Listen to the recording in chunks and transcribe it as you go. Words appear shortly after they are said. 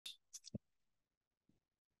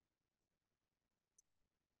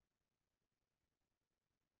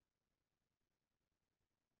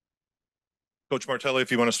Coach Martelli, if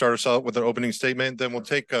you want to start us out with an opening statement, then we'll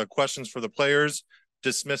take questions for the players,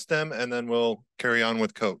 dismiss them, and then we'll carry on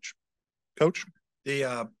with Coach. Coach?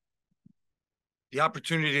 The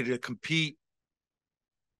opportunity to compete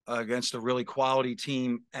against a really quality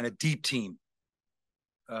team and a deep team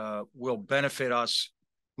will benefit us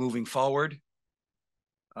moving forward.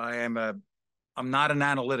 I'm not an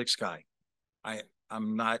analytics guy.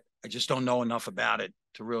 I'm not. I just don't know enough about it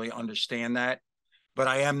to really understand that. But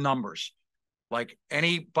I am numbers. Like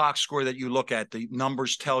any box score that you look at, the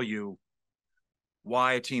numbers tell you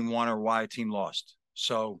why a team won or why a team lost.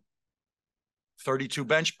 So 32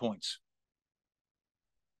 bench points,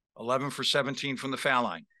 11 for 17 from the foul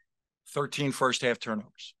line, 13 first half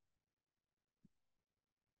turnovers.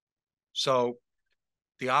 So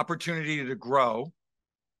the opportunity to grow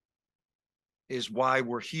is why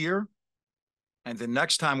we're here. And the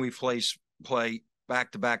next time we play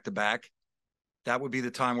back to back to back, that would be the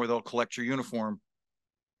time where they'll collect your uniform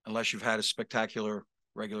unless you've had a spectacular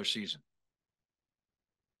regular season.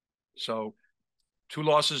 So 2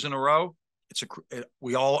 losses in a row.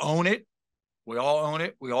 We all own it. We all own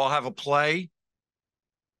it. We all have a play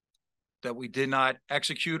that we did not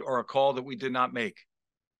execute or a call that we did not make.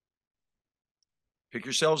 Pick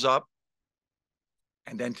yourselves up,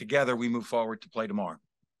 and then together we move forward to play tomorrow.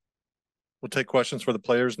 We'll take questions for the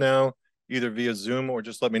players now, either via Zoom or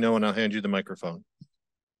just let me know and I'll hand you the microphone.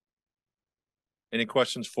 Any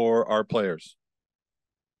questions for our players?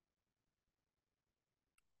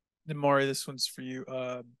 Nimari, this one's for you.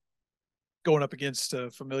 Going up against a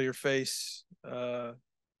familiar face,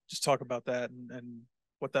 just talk about that and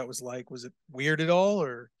what that was like. Was it weird at all,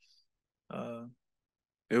 or?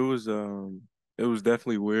 It was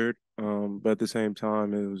definitely weird, but at the same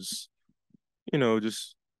time, it was,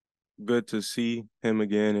 just good to see him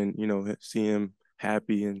again and, see him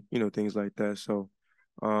happy and, things like that. So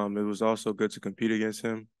it was also good to compete against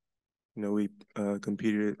him. We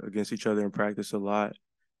competed against each other in practice a lot,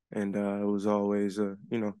 and it was always a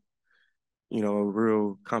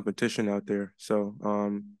real competition out there. So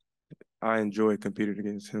I enjoyed competing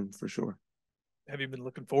against him for sure. Have you been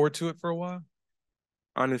looking forward to it for a while?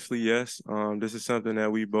 Honestly, yes. This is something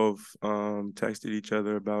that we both texted each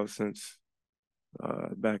other about since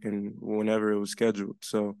back in whenever it was scheduled.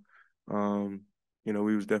 So,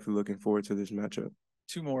 we was definitely looking forward to this matchup.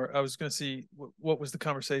 2 more. I was going to see what was the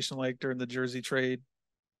conversation like during the jersey trade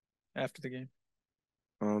after the game?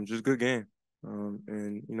 Just good game.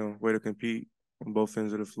 And way to compete on both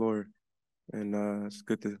ends of the floor. And it's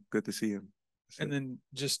good to see him. And then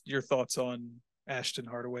just your thoughts on Ashton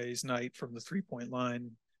Hardaway's night from the 3-point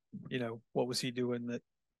line. What was he doing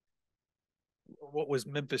what was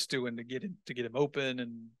Memphis doing to get him open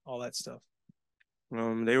and all that stuff?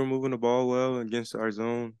 They were moving the ball well against our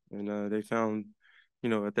zone, and they found,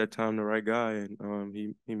 at that time the right guy,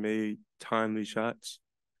 and he made timely shots,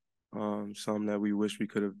 some that we wish we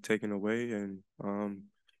could have taken away, and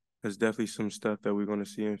there's definitely some stuff that we're going to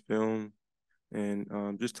see in film,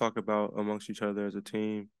 and just talk about amongst each other as a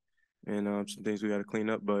team, and some things we got to clean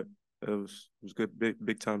up. But it was good,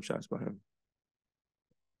 big time shots by him.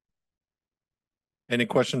 Any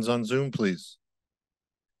questions on Zoom, please?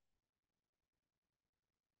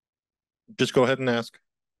 Just go ahead and ask.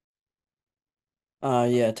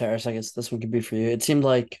 Yeah, Tarris, I guess this one could be for you. It seemed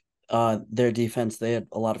like their defense, they had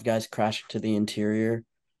a lot of guys crashing to the interior.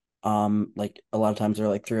 Like a lot of times there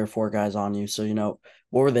were like 3 or 4 guys on you. So,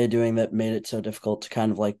 what were they doing that made it so difficult to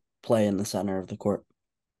kind of like play in the center of the court?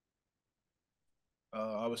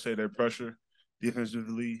 I would say their pressure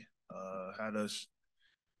defensively had us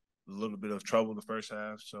a little bit of trouble the first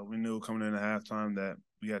half. So we knew coming into halftime that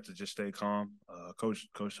we had to just stay calm. Coach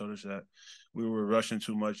told us that we were rushing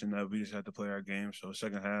too much and that we just had to play our game. So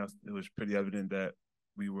second half, it was pretty evident that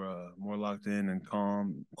we were more locked in and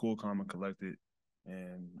calm, and collected,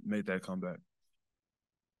 and made that comeback.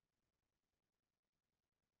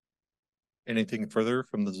 Anything further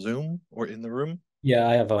from the Zoom or in the room? Yeah,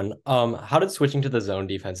 I have one. How did switching to the zone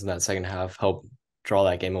defense in that second half help draw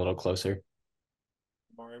that game a little closer?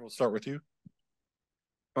 Mari, we'll start with you.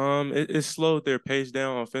 It slowed their pace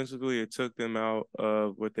down offensively. It took them out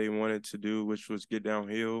of what they wanted to do, which was get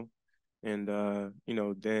downhill. And,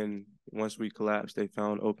 then once we collapsed, they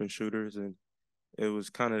found open shooters, and it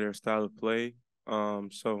was kind of their style of play.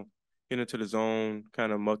 So getting into the zone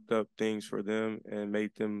kind of mucked up things for them and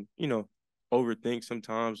made them, overthink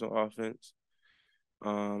sometimes on offense.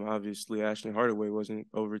 Obviously, Ashton Hardaway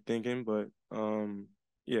wasn't overthinking, but,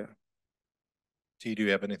 yeah. T, do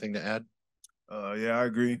you have anything to add? Yeah, I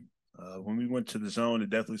agree. When we went to the zone, it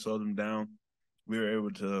definitely slowed them down. We were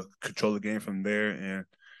able to control the game from there, and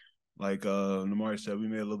like Nimari said, we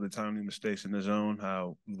made a little bit of timely mistakes in the zone.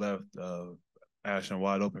 How we left Ashton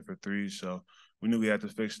wide open for threes, so we knew we had to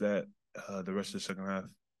fix that the rest of the second half.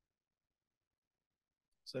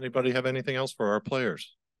 Does anybody have anything else for our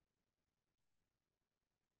players?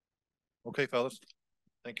 Okay, fellas.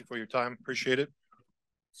 Thank you for your time. Appreciate it.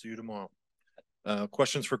 See you tomorrow.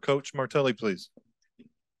 Questions for Coach Martelli, please.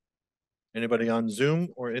 Anybody on Zoom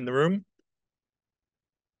or in the room?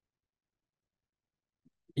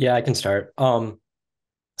 Yeah, I can start.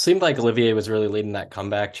 Seemed like Olivier was really leading that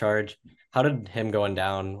comeback charge. How did him going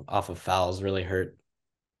down off of fouls really hurt?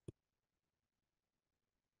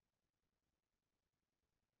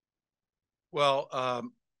 Well,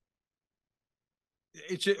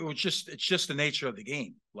 it's just the nature of the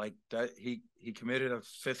game. Like that, he committed a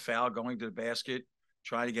fifth foul going to the basket,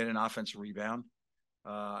 trying to get an offensive rebound.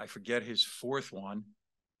 I forget his fourth one,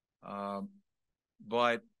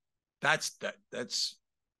 but that's the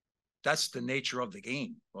nature of the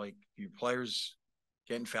game. Like your players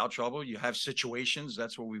get in foul trouble, you have situations.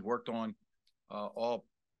 That's what we've worked on all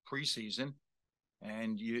preseason,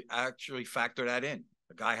 and you actually factor that in.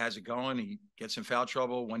 The guy has it going, he gets in foul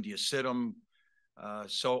trouble. When do you sit him?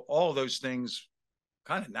 So all of those things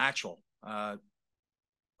kind of natural. I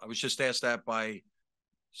was just asked that by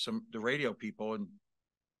the radio people, and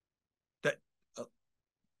that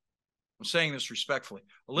I'm saying this respectfully.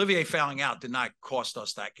 Olivier fouling out did not cost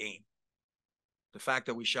us that game. The fact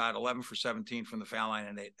that we shot 11 for 17 from the foul line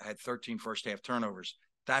and they had 13 first half turnovers,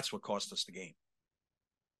 that's what cost us the game.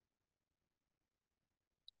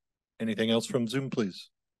 Anything else from Zoom, please?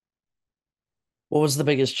 What was the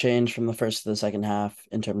biggest change from the first to the second half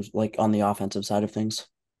in terms like on the offensive side of things?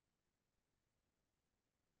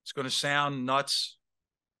 It's going to sound nuts,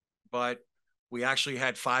 but we actually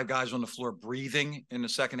had 5 guys on the floor breathing in the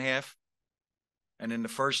second half. And in the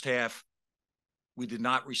first half, we did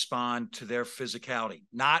not respond to their physicality,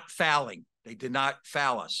 not fouling. They did not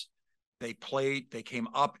foul us. They came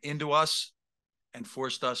up into us and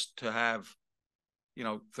forced us to have,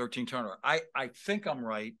 13 turnovers. I think I'm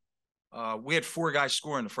right. We had 4 guys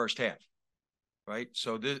score in the first half, right?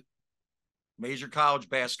 So the major college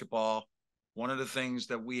basketball, one of the things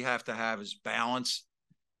that we have to have is balance.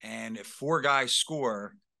 And if 4 guys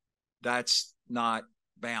score, that's not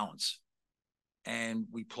balance. And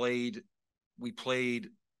we played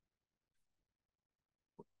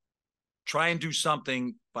try and do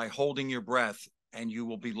something by holding your breath and you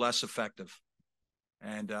will be less effective.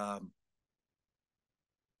 And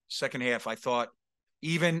second half, I thought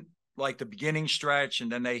even like the beginning stretch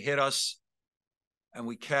and then they hit us and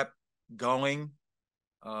we kept going.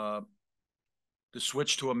 The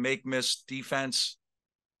switch to a make-miss defense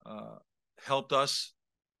helped us.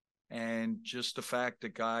 And just the fact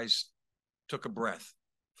that guys took a breath.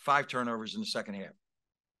 5 turnovers in the second half.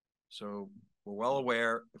 So we're well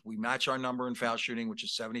aware if we match our number in foul shooting, which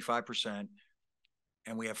is 75%,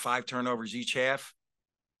 and we have 5 turnovers each half,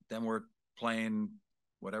 then we're playing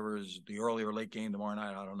whatever is the early or late game tomorrow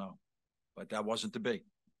night. I don't know. But that wasn't to be.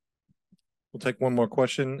 We'll take one more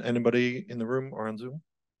question. Anybody in the room or on Zoom?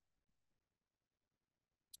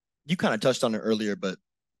 You kind of touched on it earlier, but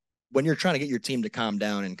when you're trying to get your team to calm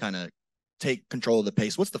down and kind of take control of the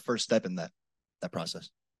pace, what's the first step in that process?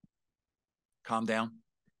 Calm down.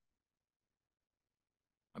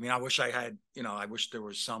 I mean, I wish I had, I wish there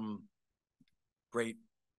was some great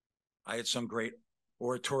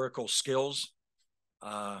oratorical skills.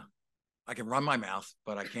 I can run my mouth,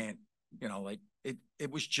 but I can't,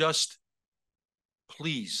 it was just,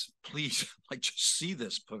 please, like just see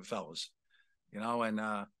this, fellas, and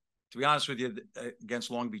to be honest with you,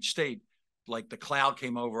 against Long Beach State, like the cloud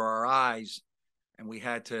came over our eyes and we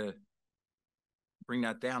had to bring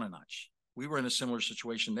that down a notch. We were in a similar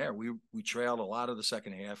situation there. We trailed a lot of the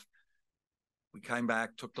second half. We came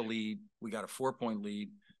back, took the lead. We got a 4-point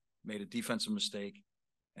lead, made a defensive mistake,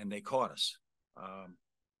 and they caught us.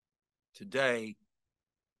 Today,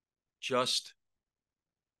 just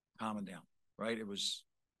calming down, right? It was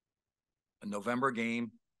a November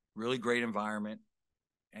game, really great environment,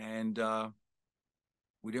 and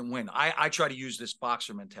we didn't win. I try to use this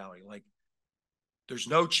boxer mentality. Like, there's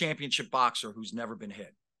no championship boxer who's never been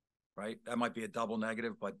hit. Right? That might be a double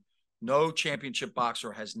negative, but no championship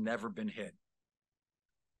boxer has never been hit.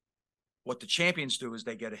 What the champions do is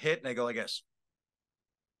they get a hit and they go like this.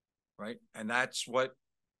 Right? And that's what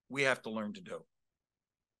we have to learn to do.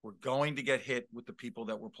 We're going to get hit with the people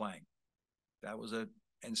that we're playing. That was a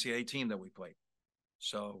NCAA team that we played.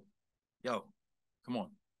 So, come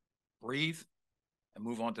on. Breathe and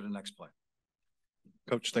move on to the next play.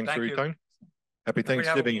 Coach, thanks for your time. Happy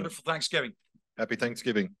Thanksgiving. Have a wonderful Thanksgiving. Happy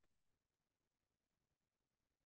Thanksgiving.